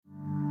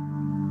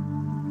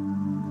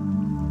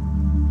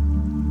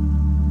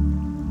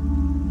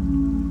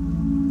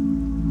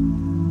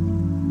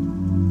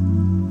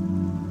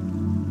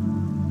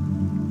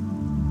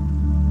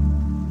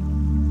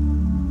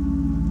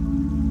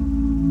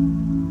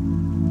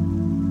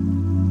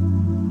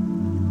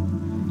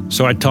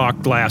So I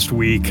talked last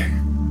week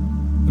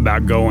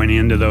about going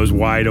into those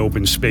wide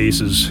open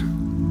spaces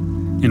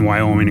in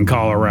Wyoming and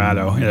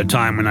Colorado at a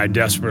time when I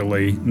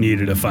desperately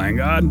needed to find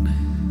God.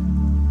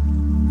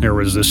 There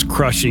was this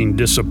crushing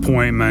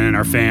disappointment in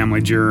our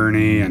family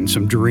journey and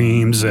some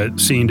dreams that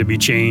seemed to be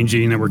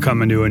changing, that were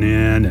coming to an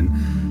end,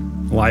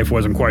 and life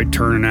wasn't quite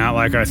turning out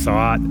like I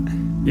thought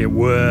it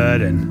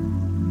would.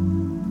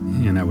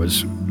 And I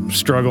was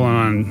struggling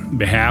on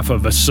behalf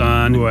of a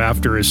son who,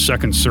 after his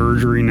second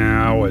surgery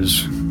now,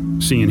 was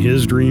seeing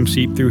his dream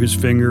seep through his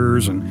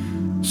fingers.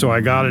 And so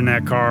I got in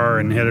that car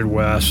and headed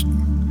west,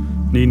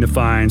 needing to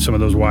find some of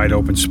those wide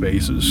open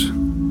spaces,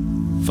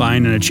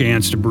 finding a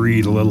chance to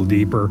breathe a little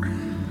deeper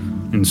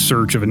in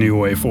search of a new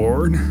way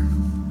forward,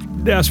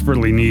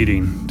 desperately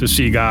needing to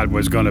see God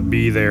was going to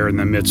be there in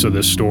the midst of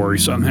this story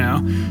somehow.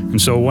 And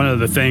so one of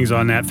the things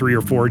on that 3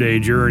 or 4 day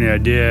journey I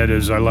did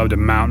is I loved to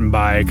mountain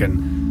bike,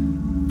 and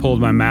pulled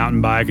my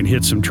mountain bike and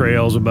hit some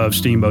trails above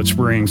Steamboat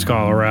Springs,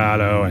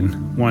 Colorado.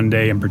 And one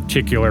day in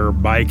particular,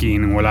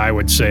 biking what I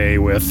would say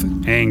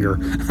with anger.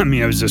 I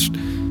mean, I was just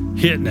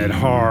hitting it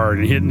hard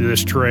and hitting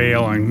this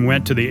trail, and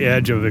went to the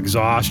edge of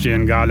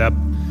exhaustion, got up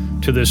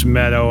to this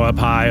meadow up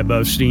high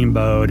above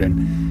Steamboat,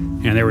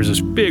 and there was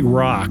this big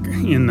rock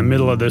in the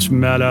middle of this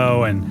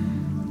meadow,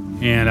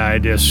 and I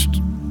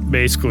just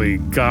basically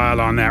got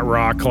on that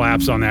rock,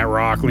 collapsed on that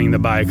rock, leaned the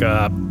bike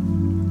up,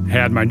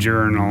 had my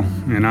journal,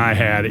 and I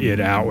had it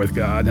out with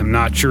God. I'm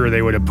not sure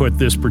they would have put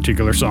this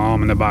particular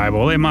psalm in the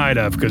Bible. They might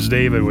have, because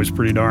David was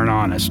pretty darn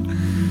honest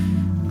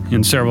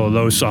in several of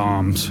those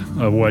psalms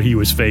of what he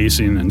was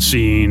facing and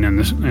seeing, and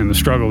the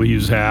struggle he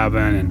was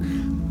having.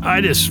 And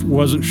I just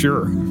wasn't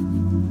sure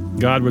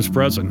God was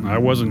present. I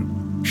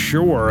wasn't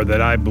sure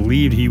that I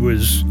believed he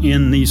was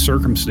in these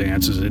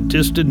circumstances. It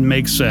just didn't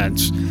make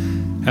sense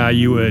how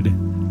you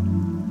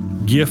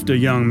would gift a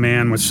young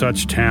man with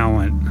such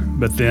talent,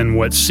 but then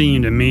what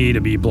seemed to me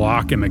to be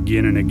block him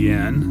again and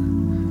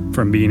again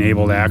from being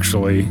able to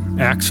actually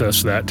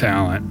access that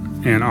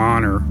talent and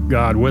honor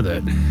God with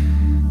it.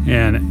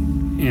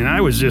 And I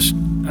was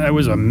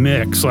a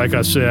mix, like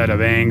I said, of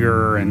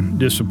anger and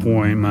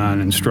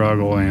disappointment and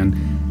struggle.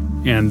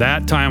 And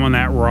that time on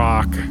that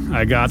rock,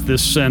 I got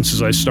this sense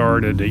as I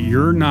started that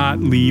you're not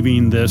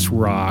leaving this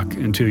rock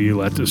until you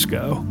let this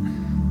go.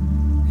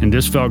 And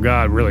just felt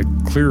God really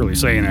clearly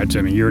saying that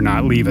to me. You're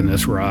not leaving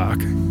this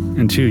rock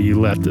until you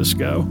let this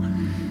go.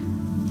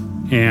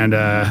 And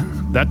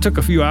that took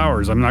a few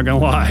hours, I'm not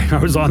going to lie. I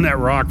was on that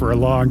rock for a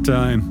long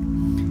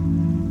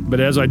time.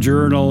 But as I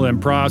journaled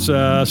and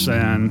processed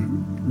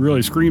and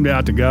really screamed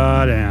out to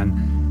God,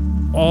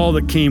 and all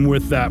that came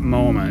with that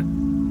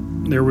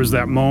moment, there was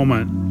that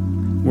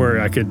moment where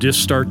I could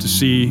just start to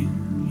see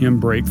him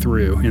break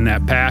through in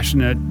that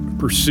passionate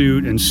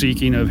pursuit and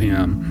seeking of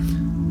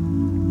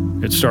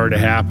him. It started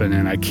to happen,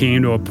 and I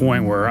came to a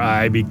point where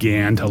I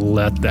began to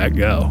let that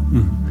go,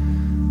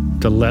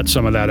 to let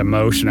some of that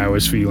emotion I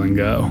was feeling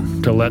go,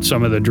 to let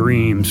some of the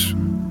dreams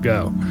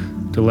go,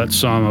 to let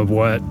some of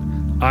what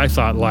I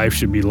thought life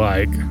should be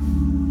like,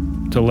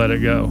 to let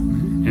it go.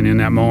 And in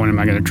that moment, am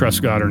I going to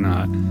trust God or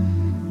not?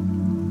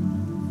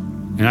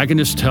 And I can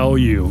just tell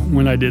you,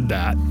 when I did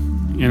that,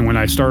 and when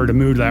I started to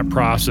move that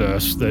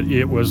process, that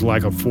it was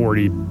like a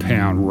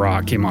 40-pound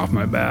rock came off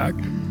my back.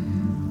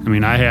 I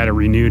mean, I had a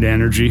renewed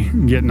energy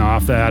getting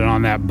off that and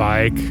on that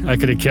bike. I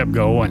could have kept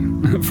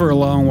going for a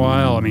long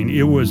while. I mean,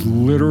 it was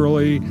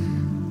literally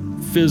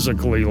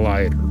physically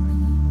lighter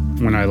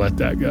when I let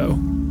that go.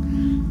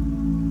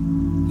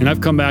 And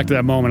I've come back to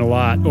that moment a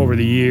lot over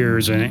the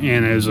years,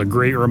 and as a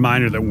great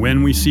reminder that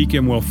when we seek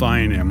him, we'll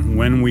find him.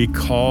 When we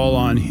call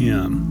on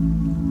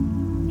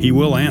him, he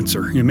will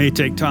answer. It may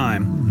take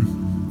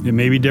time. It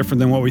may be different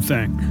than what we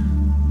think.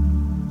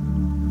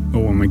 But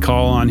when we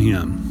call on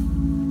him,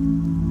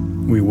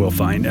 we will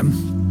find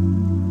him.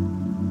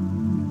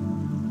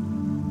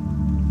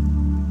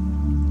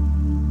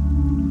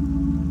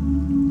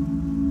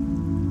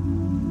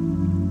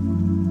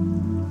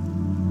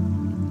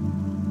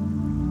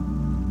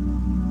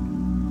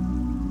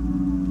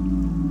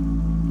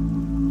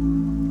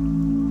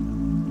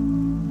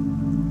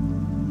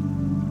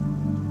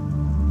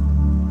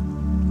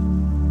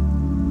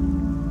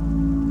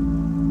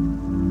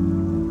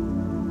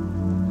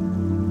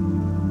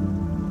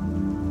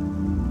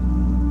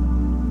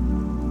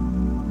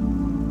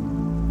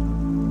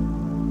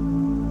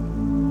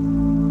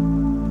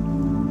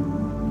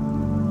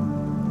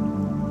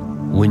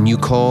 When you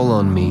call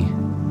on me,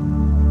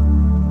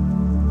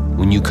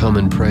 when you come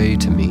and pray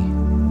to me,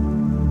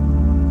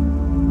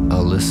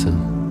 I'll listen.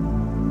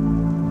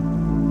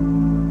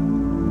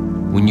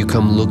 When you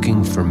come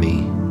looking for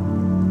me,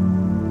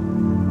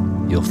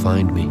 you'll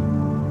find me.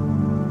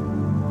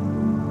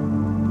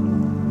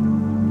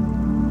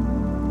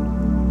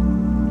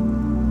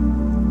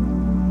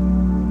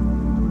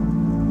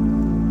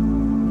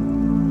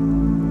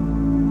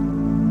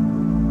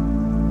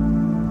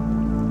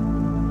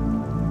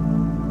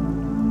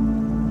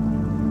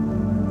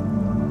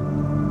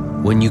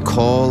 When you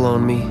call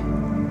on me,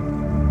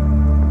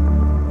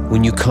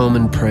 when you come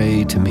and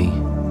pray to me,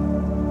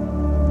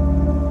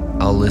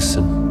 I'll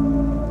listen.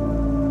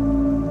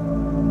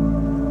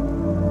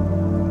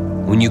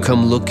 When you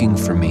come looking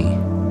for me,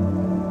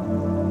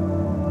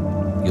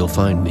 you'll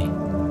find me.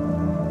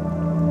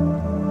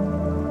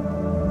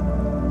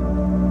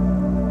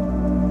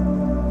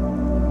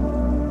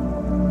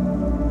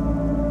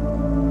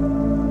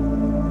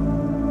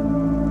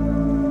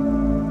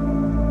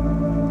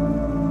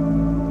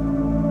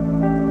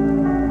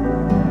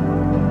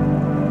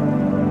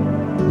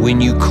 When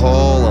you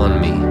call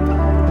on me,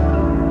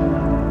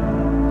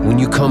 when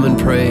you come and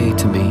pray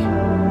to me,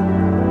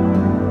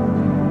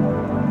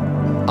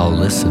 I'll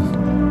listen.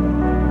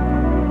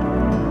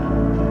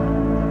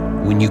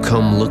 When you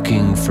come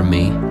looking for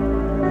me,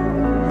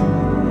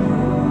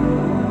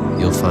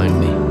 you'll find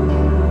me.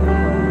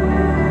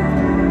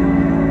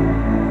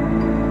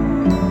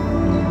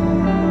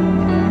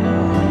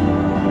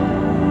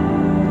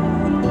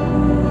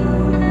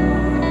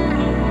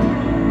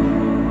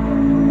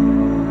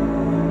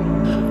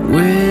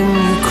 When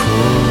you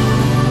call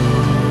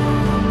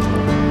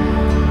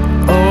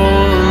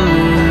on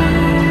me,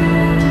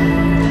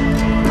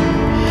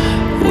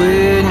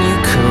 when you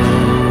come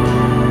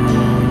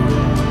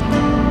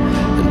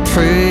and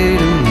pray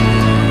to me,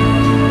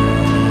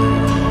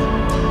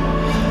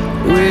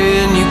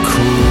 when you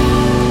call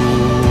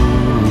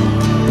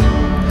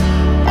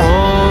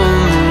on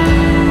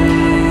me,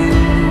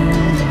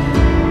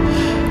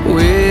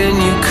 when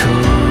you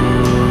come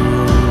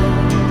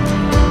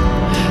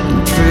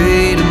and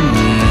pray to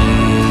me.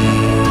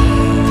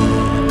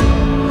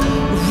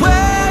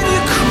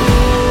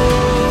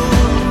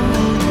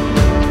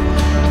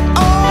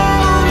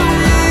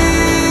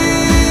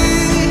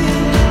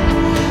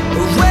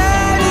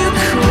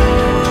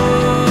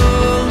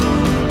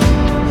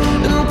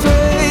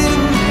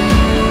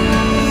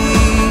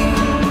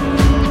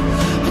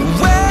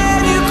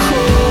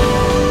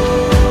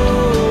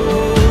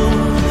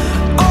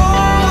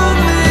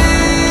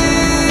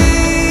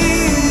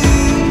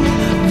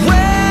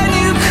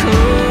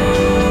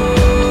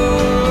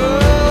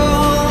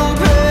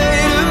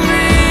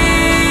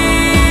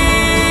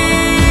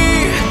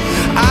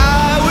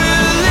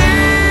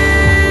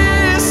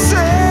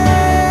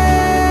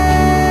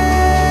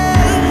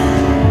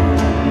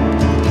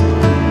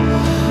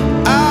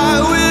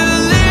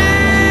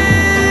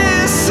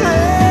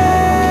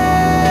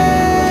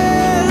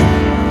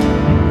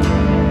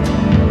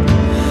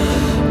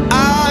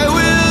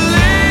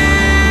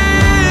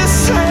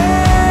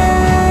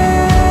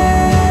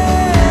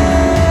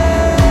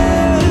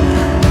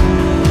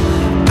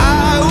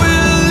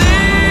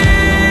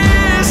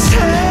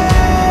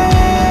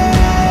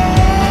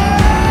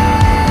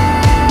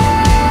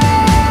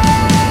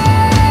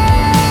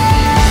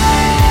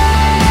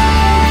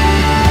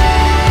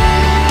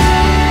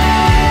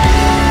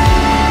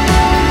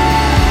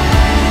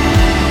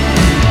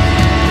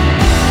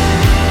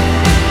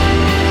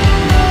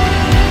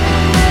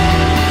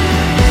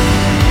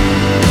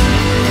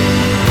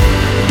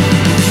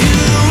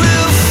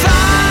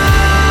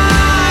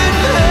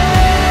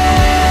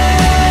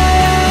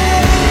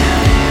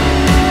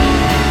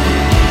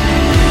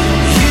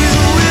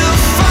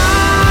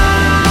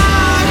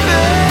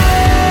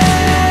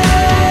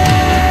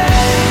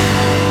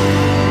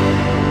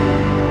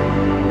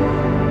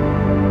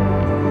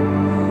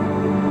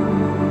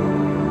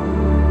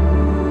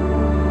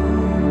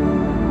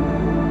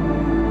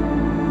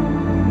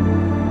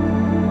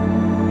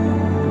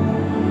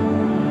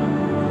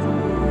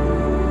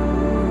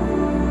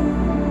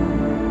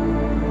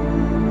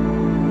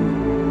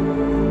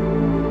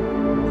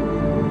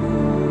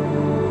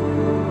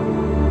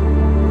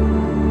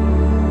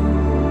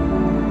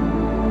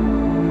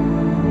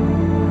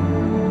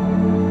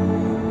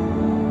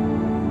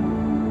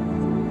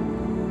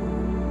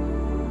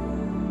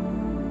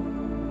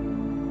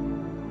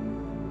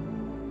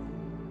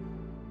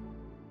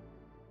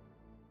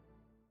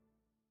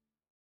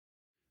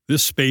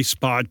 This Space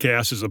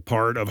podcast is a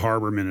part of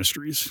Harbor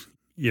Ministries.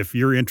 If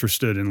you're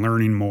interested in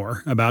learning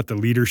more about the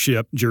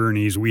leadership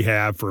journeys we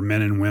have for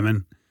men and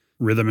women,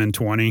 Rhythm in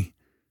 20,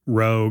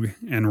 Rogue,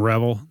 and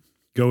Revel,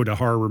 go to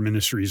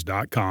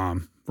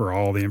harborministries.com for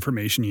all the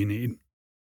information you need.